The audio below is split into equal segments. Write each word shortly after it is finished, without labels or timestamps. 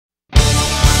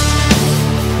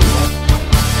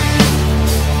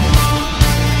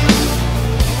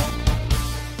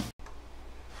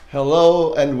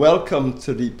Hello and welcome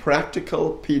to the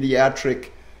Practical Pediatric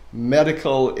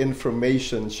Medical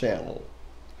Information Channel.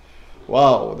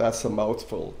 Wow, that's a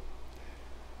mouthful.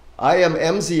 I am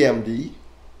MZMD.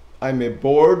 I'm a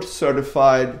board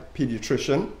certified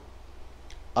pediatrician.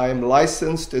 I am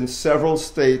licensed in several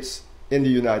states in the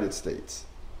United States.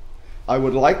 I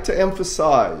would like to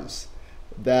emphasize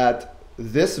that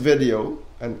this video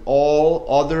and all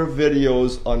other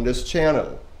videos on this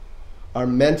channel are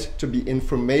meant to be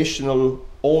informational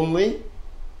only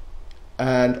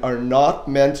and are not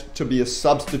meant to be a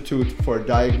substitute for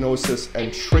diagnosis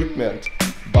and treatment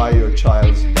by your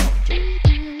child's doctor.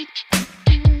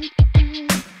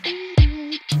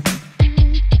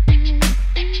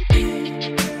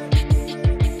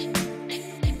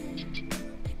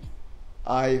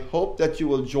 I hope that you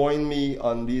will join me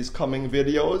on these coming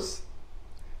videos,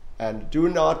 and do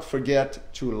not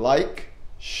forget to like,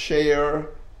 share,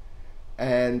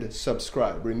 and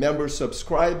subscribe. Remember,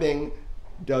 subscribing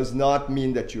does not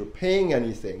mean that you're paying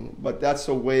anything, but that's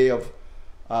a way of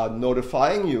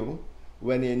notifying you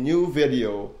when a new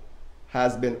video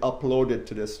has been uploaded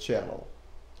to this channel.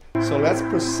 So let's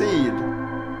proceed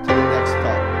to the next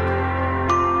topic.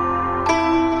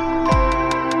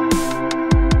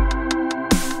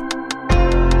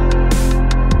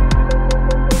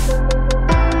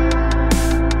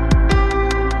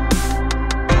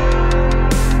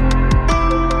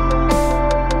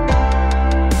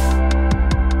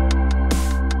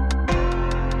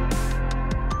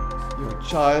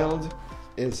 Child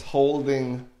is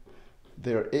holding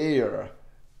their ear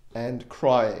and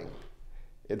crying.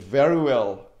 It very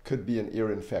well could be an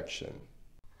ear infection.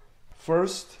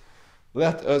 First,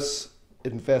 let us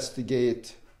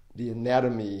investigate the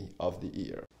anatomy of the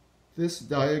ear. This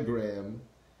diagram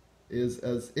is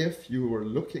as if you were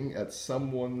looking at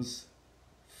someone's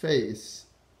face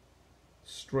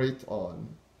straight on.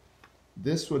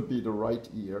 This would be the right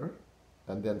ear.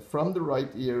 And then from the right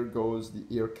ear goes the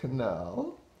ear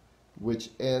canal, which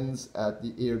ends at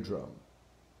the eardrum.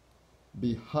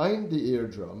 Behind the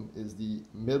eardrum is the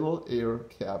middle ear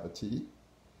cavity,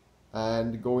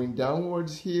 and going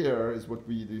downwards here is what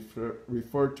we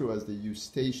refer to as the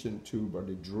eustachian tube or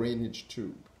the drainage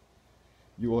tube.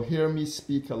 You will hear me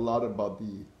speak a lot about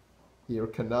the ear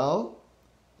canal,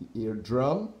 the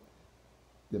eardrum,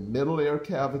 the middle ear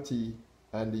cavity,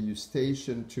 and the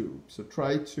eustachian tube. So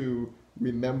try to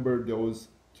remember those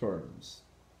terms.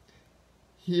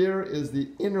 Here is the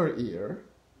inner ear,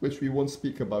 which we won't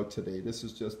speak about today. This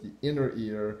is just the inner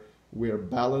ear where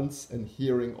balance and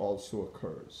hearing also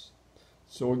occurs.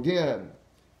 So again,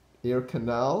 ear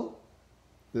canal.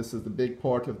 This is the big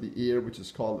part of the ear, which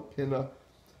is called the pinna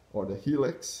or the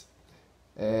helix.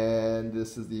 And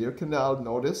this is the ear canal.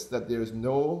 Notice that there's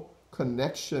no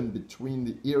connection between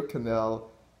the ear canal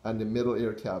and the middle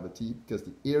ear cavity, because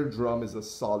the eardrum is a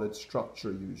solid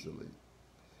structure usually.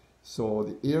 So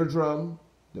the eardrum,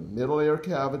 the middle ear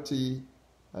cavity,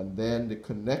 and then the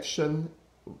connection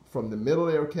from the middle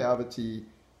ear cavity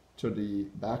to the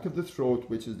back of the throat,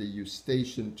 which is the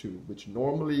eustachian tube, which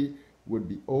normally would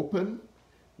be open,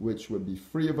 which would be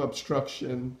free of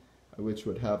obstruction, which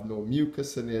would have no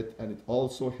mucus in it, and it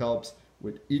also helps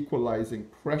with equalizing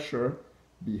pressure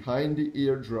behind the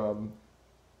eardrum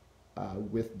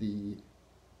with the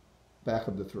back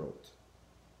of the throat.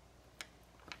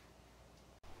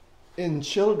 In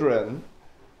children,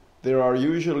 there are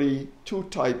usually two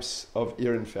types of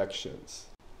ear infections.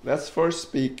 Let's first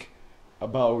speak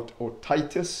about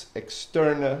otitis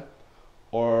externa,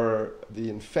 or the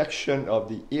infection of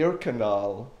the ear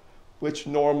canal, which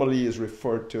normally is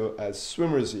referred to as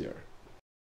swimmer's ear.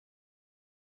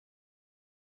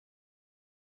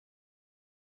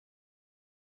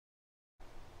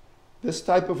 This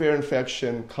type of ear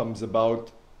infection comes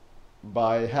about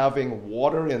by having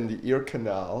water in the ear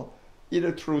canal,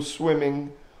 either through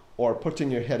swimming or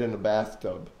putting your head in a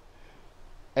bathtub,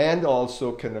 and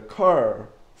also can occur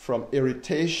from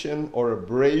irritation or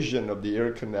abrasion of the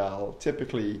ear canal,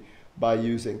 typically by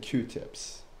using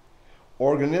Q-tips.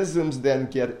 Organisms then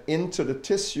get into the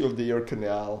tissue of the ear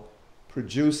canal,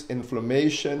 produce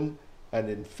inflammation and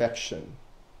infection.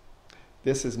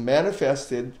 This is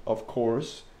manifested, of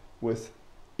course, with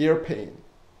ear pain.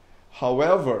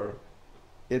 However,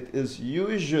 it is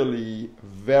usually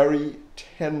very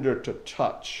tender to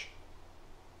touch.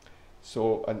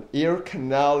 So an ear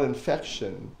canal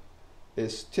infection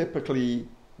is typically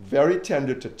very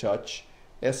tender to touch,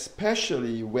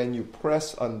 especially when you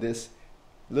press on this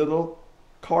little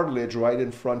cartilage right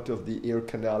in front of the ear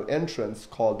canal entrance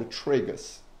called the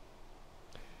tragus.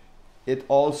 It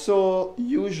also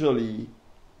usually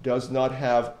does not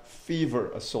have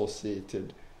fever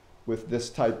associated with this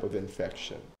type of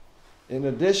infection. In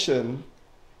addition,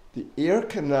 the ear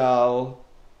canal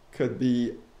could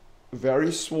be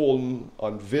very swollen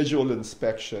on visual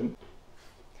inspection.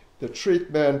 The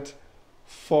treatment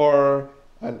for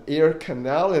an ear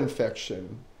canal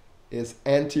infection is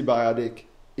antibiotic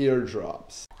ear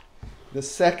drops. The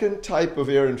second type of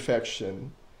ear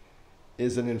infection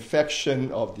is an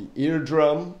infection of the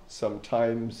eardrum,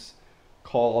 sometimes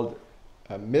called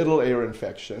a middle ear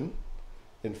infection,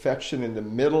 infection in the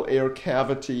middle ear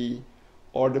cavity,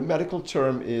 or the medical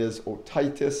term is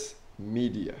otitis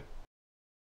media.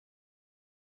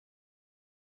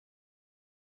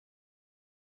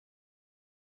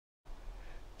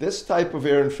 This type of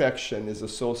ear infection is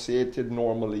associated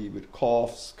normally with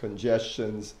coughs,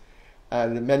 congestions,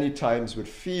 and many times with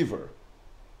fever.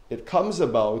 It comes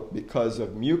about because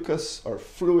of mucus or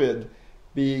fluid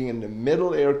being in the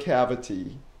middle ear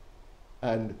cavity,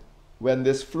 and when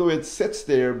this fluid sits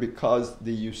there, because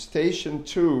the eustachian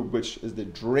tube, which is the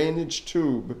drainage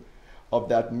tube of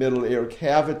that middle ear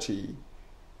cavity,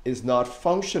 is not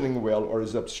functioning well or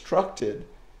is obstructed,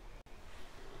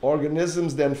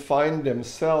 organisms then find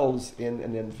themselves in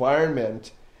an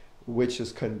environment which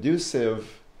is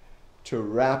conducive to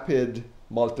rapid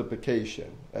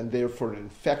multiplication, and therefore an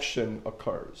infection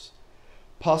occurs.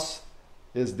 Pus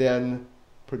is then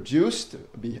produced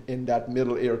in that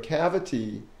middle ear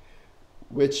cavity,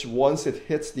 which once it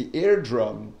hits the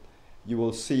eardrum, you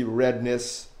will see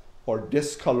redness or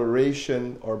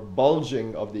discoloration or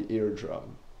bulging of the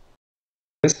eardrum.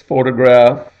 This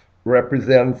photograph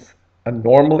represents a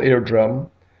normal eardrum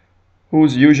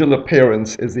whose usual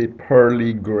appearance is a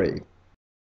pearly gray.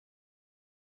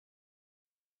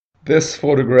 This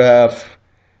photograph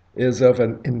is of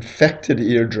an infected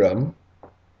eardrum,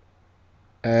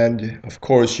 and of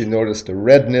course you notice the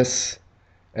redness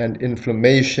and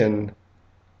inflammation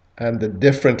and the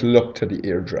different look to the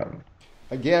eardrum.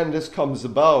 Again, this comes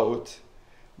about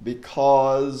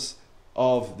because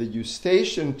of the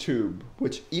eustachian tube,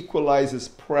 which equalizes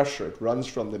pressure. It runs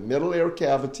from the middle ear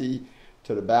cavity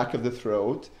to the back of the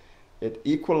throat. It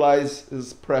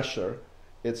equalizes pressure.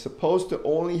 It's supposed to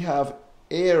only have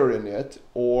air in it,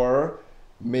 or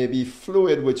maybe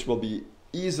fluid which will be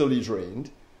easily drained.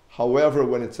 However,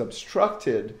 when it's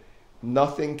obstructed,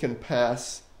 nothing can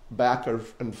pass back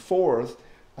and forth,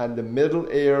 and the middle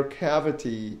ear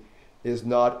cavity is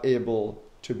not able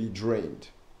to be drained.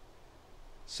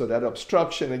 So that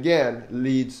obstruction again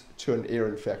leads to an ear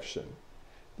infection.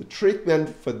 The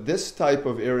treatment for this type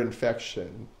of ear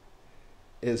infection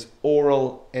is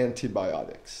oral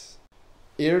antibiotics.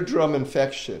 Eardrum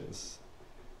infections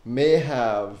may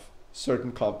have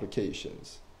certain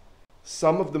complications.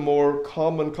 Some of the more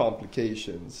common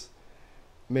complications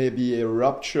may be a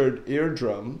ruptured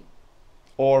eardrum,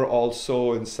 or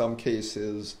also in some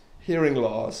cases hearing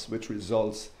loss, which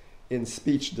results in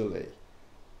speech delay.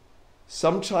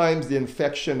 Sometimes the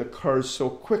infection occurs so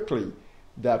quickly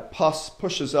that pus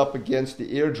pushes up against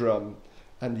the eardrum,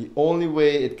 and the only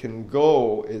way it can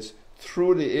go is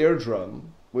through the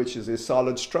eardrum, which is a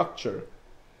solid structure,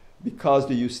 because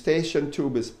the eustachian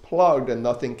tube is plugged and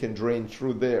nothing can drain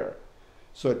through there.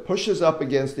 So it pushes up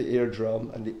against the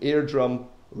eardrum, and the eardrum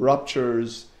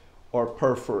ruptures or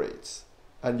perforates.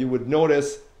 And you would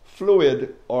notice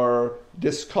fluid or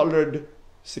discolored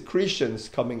secretions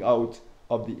coming out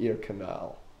of the ear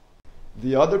canal.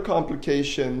 The other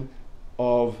complication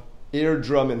of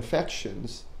eardrum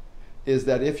infections is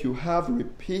that if you have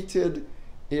repeated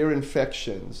ear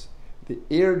infections, the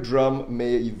eardrum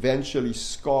may eventually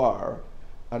scar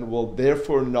and will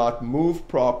therefore not move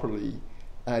properly,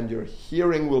 and your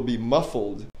hearing will be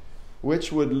muffled,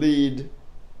 which would lead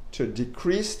to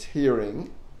decreased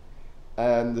hearing,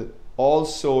 and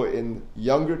also in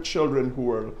younger children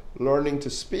who are learning to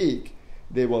speak,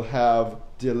 they will have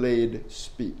delayed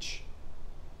speech.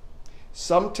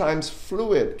 Sometimes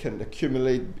fluid can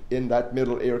accumulate in that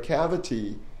middle ear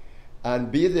cavity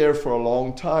and be there for a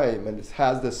long time, and it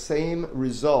has the same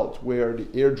result where the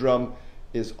eardrum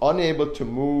is unable to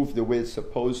move the way it's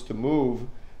supposed to move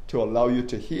to allow you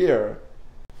to hear,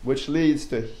 which leads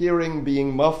to hearing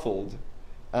being muffled,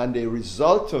 and a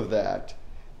result of that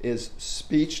is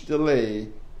speech delay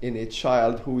in a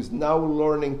child who is now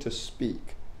learning to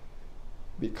speak,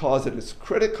 because it is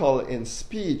critical in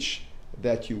speech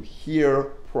that you hear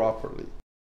properly.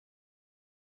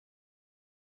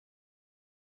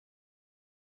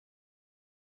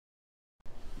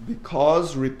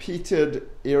 Because repeated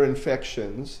ear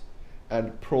infections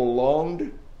and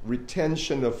prolonged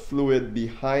retention of fluid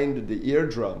behind the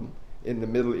eardrum in the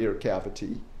middle ear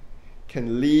cavity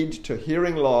can lead to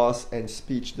hearing loss and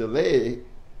speech delay,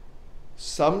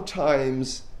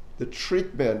 sometimes the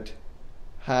treatment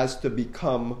has to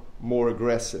become more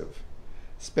aggressive,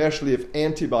 especially if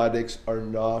antibiotics are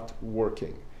not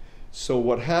working. So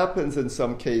what happens in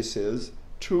some cases,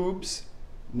 tubes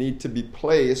need to be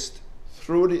placed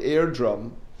through the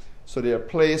eardrum. So they are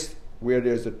placed where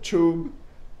there's a tube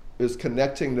is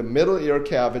connecting the middle ear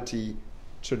cavity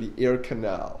to the ear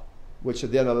canal, which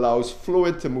then allows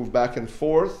fluid to move back and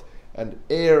forth and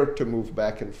air to move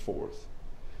back and forth.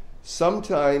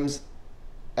 Sometimes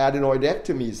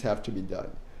adenoidectomies have to be done.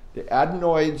 The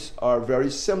adenoids are very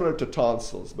similar to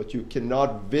tonsils, but you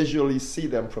cannot visually see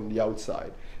them from the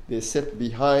outside. They sit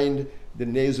behind the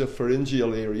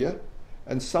nasopharyngeal area,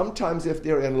 and sometimes if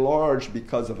they're enlarged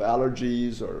because of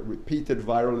allergies or repeated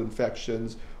viral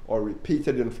infections or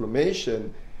repeated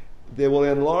inflammation, they will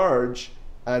enlarge,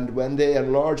 and when they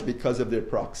enlarge because of their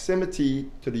proximity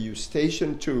to the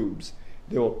eustachian tubes,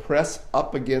 they will press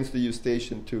up against the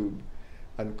eustachian tube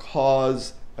and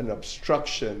cause an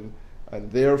obstruction,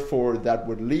 and therefore that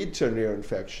would lead to an ear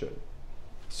infection.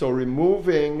 So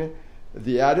removing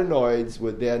the adenoids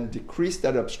would then decrease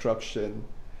that obstruction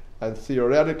and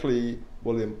theoretically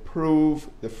will improve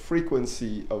the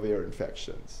frequency of ear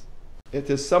infections. It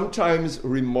is sometimes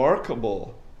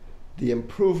remarkable the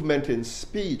improvement in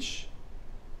speech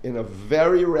in a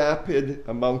very rapid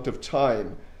amount of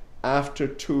time after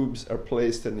tubes are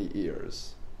placed in the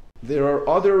ears. There are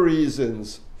other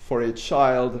reasons for a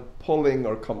child pulling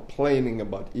or complaining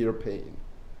about ear pain.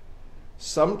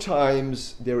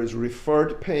 Sometimes there is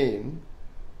referred pain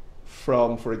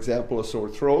from, for example, a sore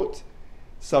throat.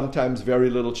 Sometimes very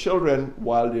little children,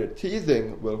 while they're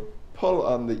teething, will pull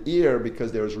on the ear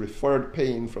because there is referred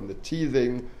pain from the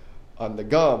teething on the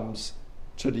gums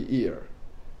to the ear.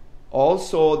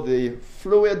 Also, the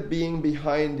fluid being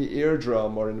behind the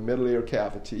eardrum or in the middle ear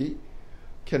cavity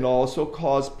can also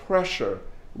cause pressure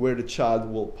where the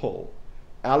child will pull.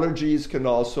 Allergies can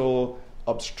also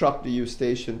obstruct the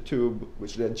eustachian tube,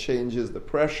 which then changes the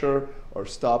pressure or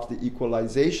stops the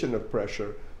equalization of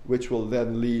pressure, which will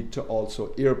then lead to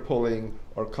also ear pulling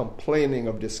or complaining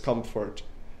of discomfort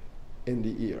in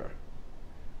the ear.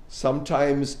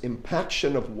 Sometimes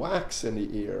impaction of wax in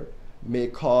the ear may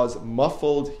cause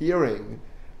muffled hearing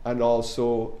and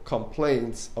also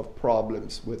complaints of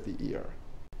problems with the ear.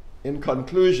 In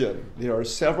conclusion, there are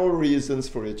several reasons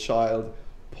for a child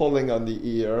pulling on the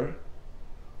ear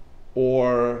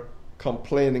or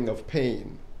complaining of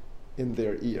pain in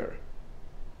their ear.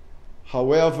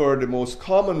 However, the most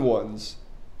common ones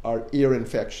are ear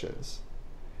infections.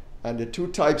 And the two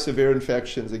types of ear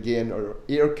infections, again, are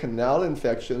ear canal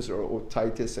infections or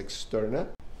otitis externa.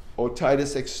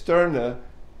 Otitis externa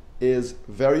is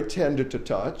very tender to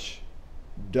touch,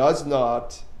 does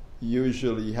not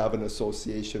usually have an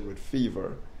association with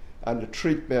fever, and the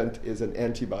treatment is an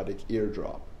antibiotic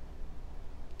eardrop.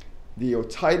 The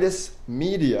otitis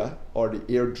media, or the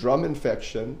eardrum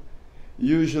infection,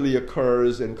 usually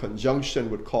occurs in conjunction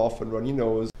with cough and runny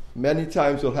nose. Many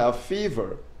times will have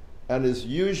fever and is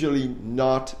usually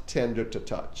not tender to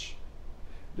touch.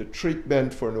 The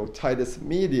treatment for an otitis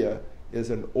media is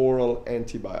an oral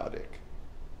antibiotic.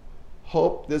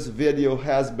 Hope this video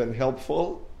has been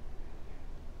helpful,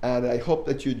 and I hope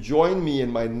that you join me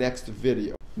in my next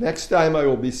video. Next time I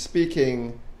will be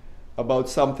speaking about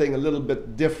something a little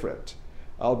bit different.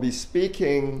 I'll be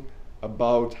speaking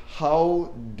about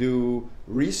how do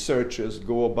researchers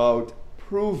go about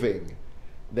proving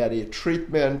that a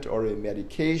treatment or a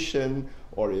medication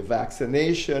or a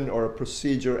vaccination or a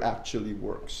procedure actually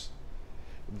works.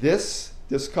 This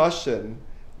discussion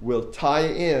will tie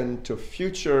in to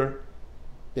future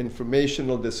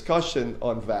informational discussion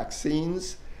on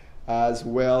vaccines as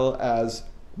well as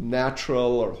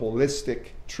natural or holistic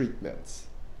treatments.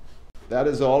 That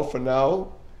is all for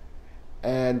now,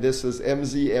 and this is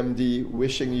MZMD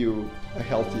wishing you a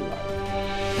healthy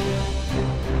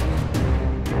life.